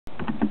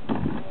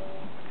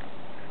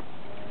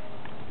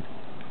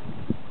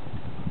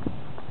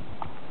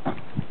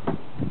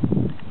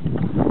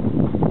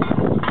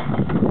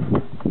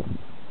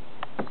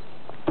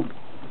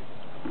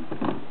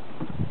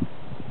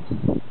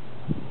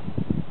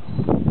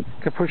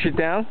Can push it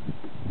down?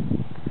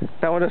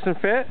 That one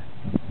doesn't fit?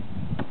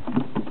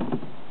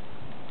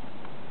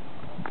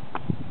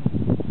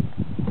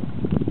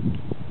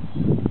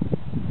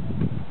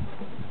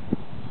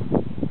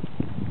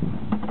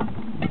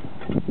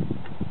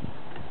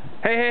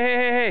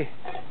 Hey.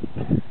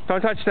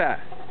 Don't touch that.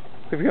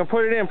 If you're going to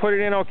put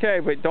it in okay,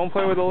 but don't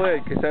play with the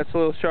lid because that's a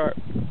little sharp.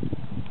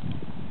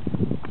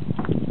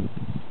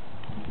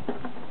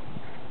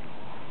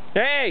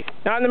 Hey!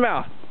 Not in the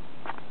mouth.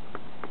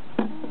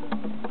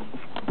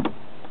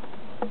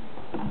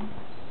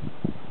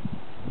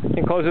 You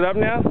can close it up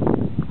now?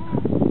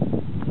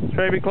 It's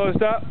ready to be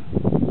closed up?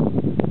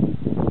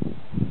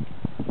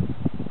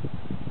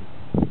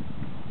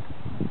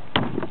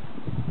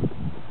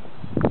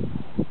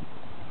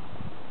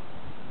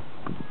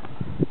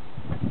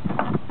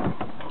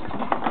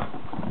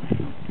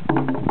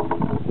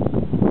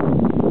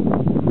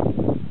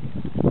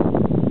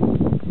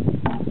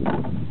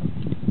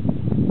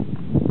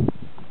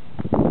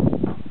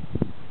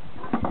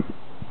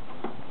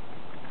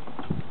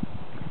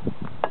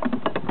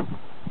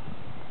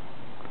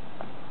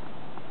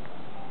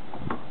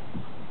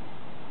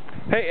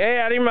 Hey,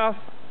 out of your mouth.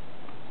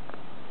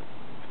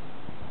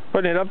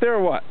 Putting it up there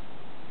or what?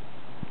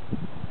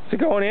 Is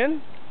it going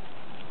in?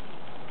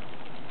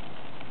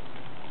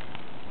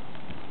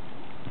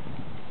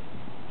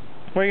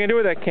 What are you going to do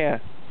with that can?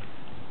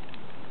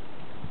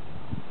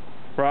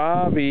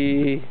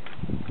 Robbie.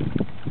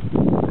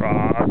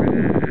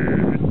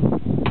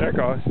 There it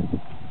goes.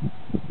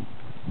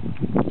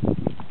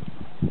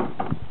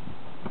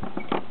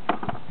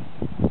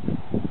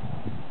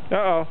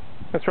 Uh-oh.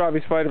 That's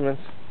Robbie's vitamins.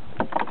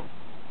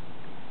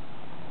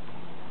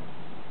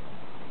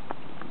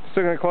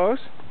 Still gonna close?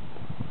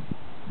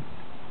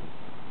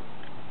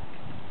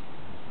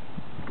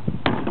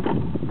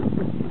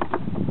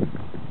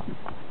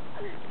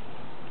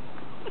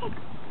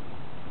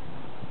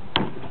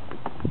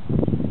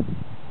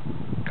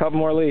 Couple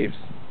more leaves.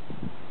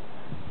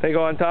 They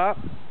go on top?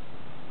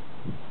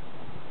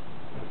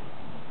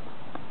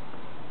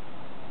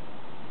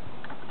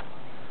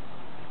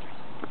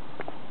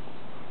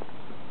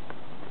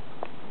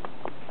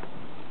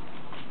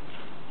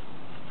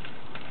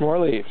 More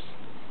leaves.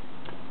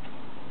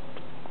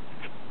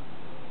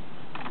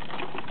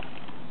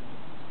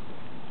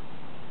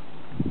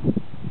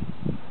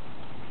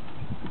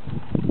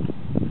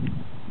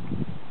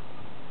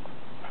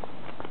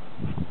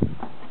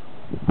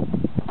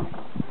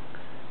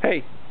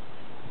 Hey,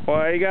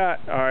 what you got?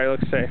 Alright,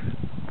 looks safe.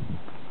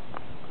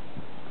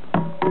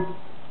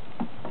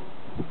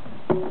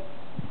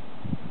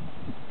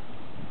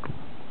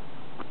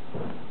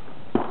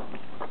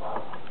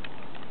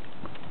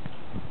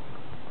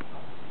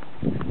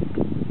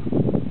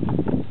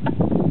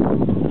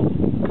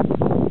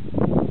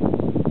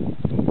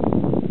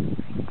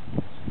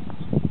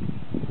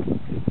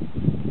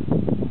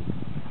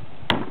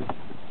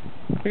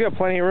 We got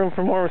plenty of room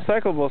for more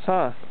recyclables,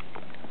 huh?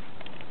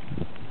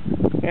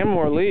 And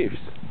more leaves.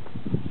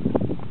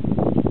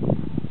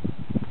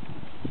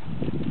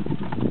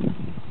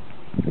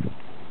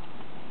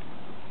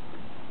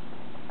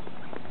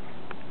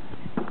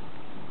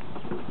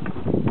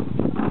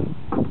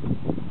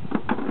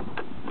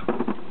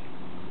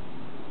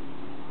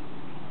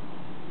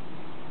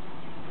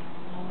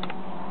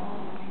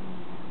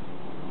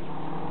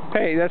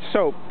 Hey, that's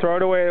soap. Throw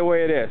it away the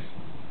way it is.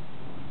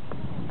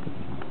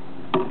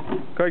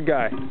 Good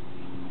guy. Can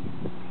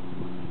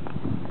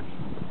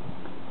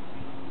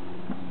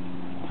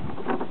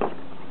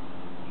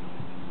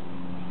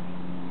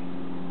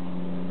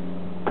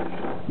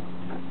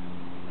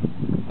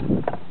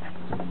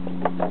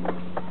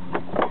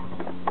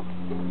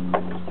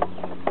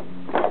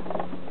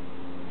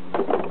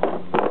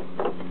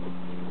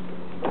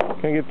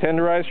I get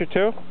tenderizer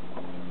too?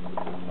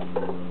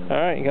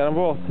 Alright, you got them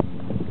both.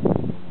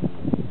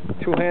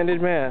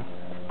 Two-handed man.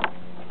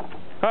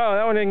 Oh,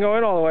 that one didn't go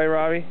in all the way,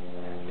 Robbie.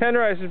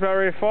 Tenderizer is about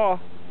ready to fall.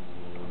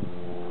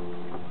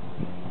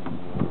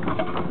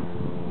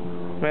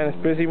 Man, it's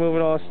busy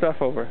moving all this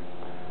stuff over.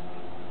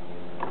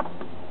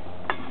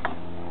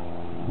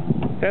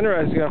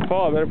 Tenderizer is gonna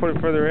fall. I better put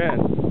it further in.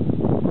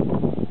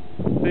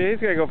 See, he's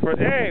gonna go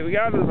further. Hey, we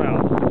got it to the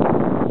mouth.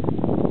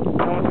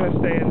 That one's gonna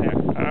stay in there.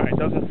 Alright,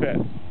 doesn't fit.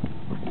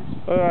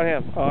 What about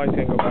him? Oh, he's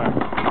gonna go back.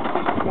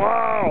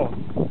 Whoa!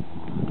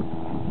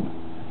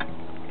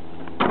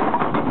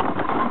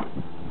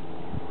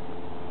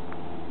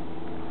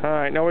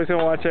 Alright, nobody's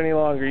gonna watch any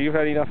longer. You've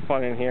had enough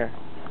fun in here.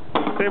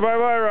 Say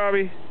bye-bye,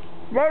 Robbie.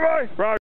 Bye-bye, Robbie.